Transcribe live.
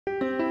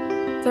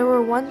There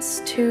were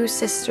once two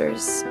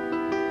sisters.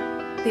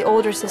 The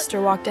older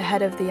sister walked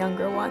ahead of the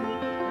younger one,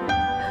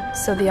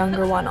 so the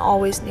younger one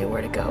always knew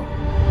where to go.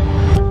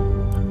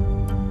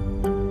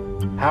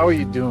 How are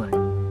you doing?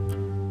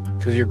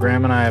 Because your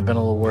grandma and I have been a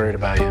little worried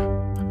about you.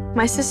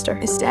 My sister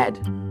is dead.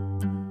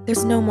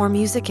 There's no more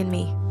music in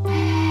me.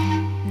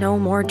 No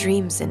more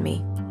dreams in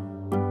me.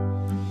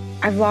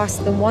 I've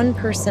lost the one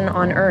person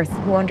on Earth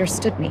who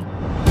understood me.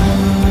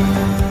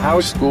 How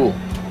is school?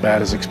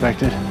 Bad as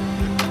expected?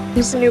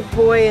 There's a new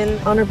boy in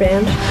honor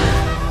band.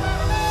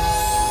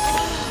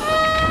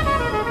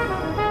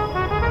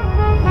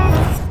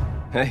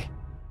 Hey,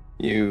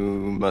 you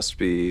must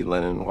be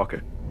Lennie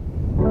Walker.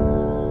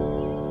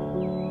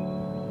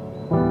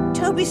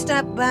 Toby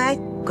stopped by.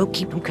 Go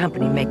keep him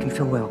company, make him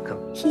feel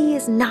welcome. He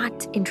is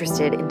not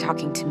interested in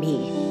talking to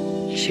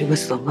me. She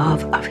was the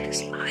love of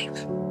his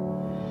life.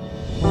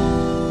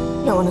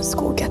 No one at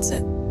school gets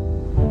it.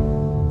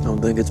 Don't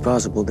think it's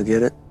possible to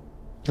get it,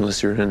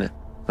 unless you're in it,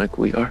 like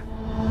we are.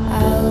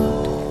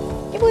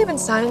 You believe in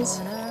signs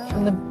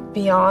from the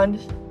beyond?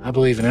 I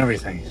believe in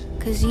everything.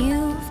 'Cause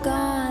you've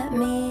got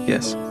me.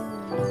 Yes,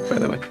 by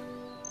the way.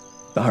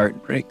 The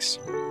heart breaks.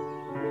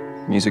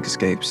 Music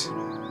escapes.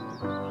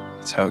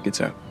 That's how it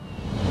gets out.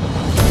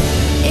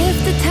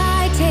 If the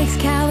tide takes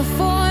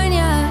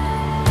California,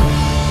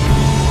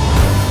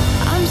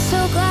 I'm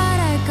so glad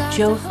I got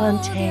Joe to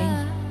hold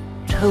Fontaine,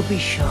 ya. Toby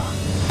Shaw.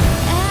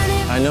 And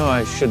if I know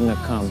I shouldn't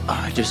have come.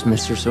 I just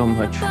miss her so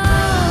much. I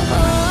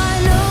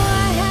know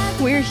I had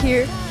to We're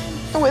here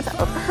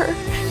without her.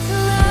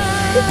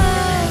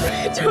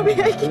 Toby,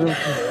 I can't.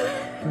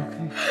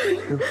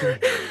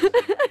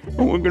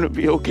 We're gonna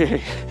be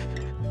okay.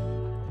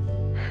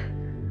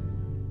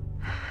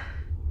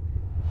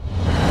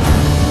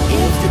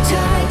 If the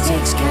tide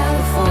takes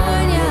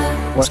California,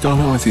 What's going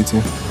on with you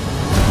two?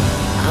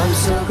 I'm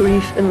so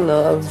Grief and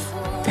love.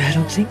 I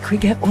don't think we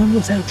get one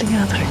without the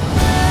other.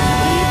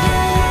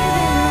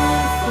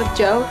 With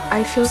Joe,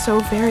 I feel so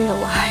very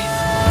alive.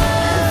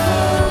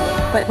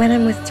 But when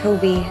I'm with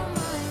Toby,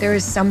 there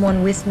is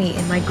someone with me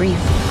in my grief.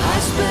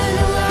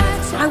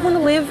 I want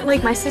to live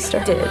like my sister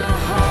did,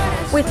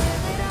 with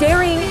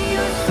daring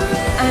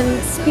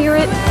and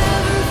spirit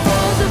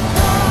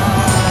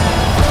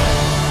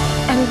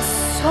and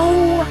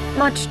so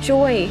much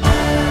joy.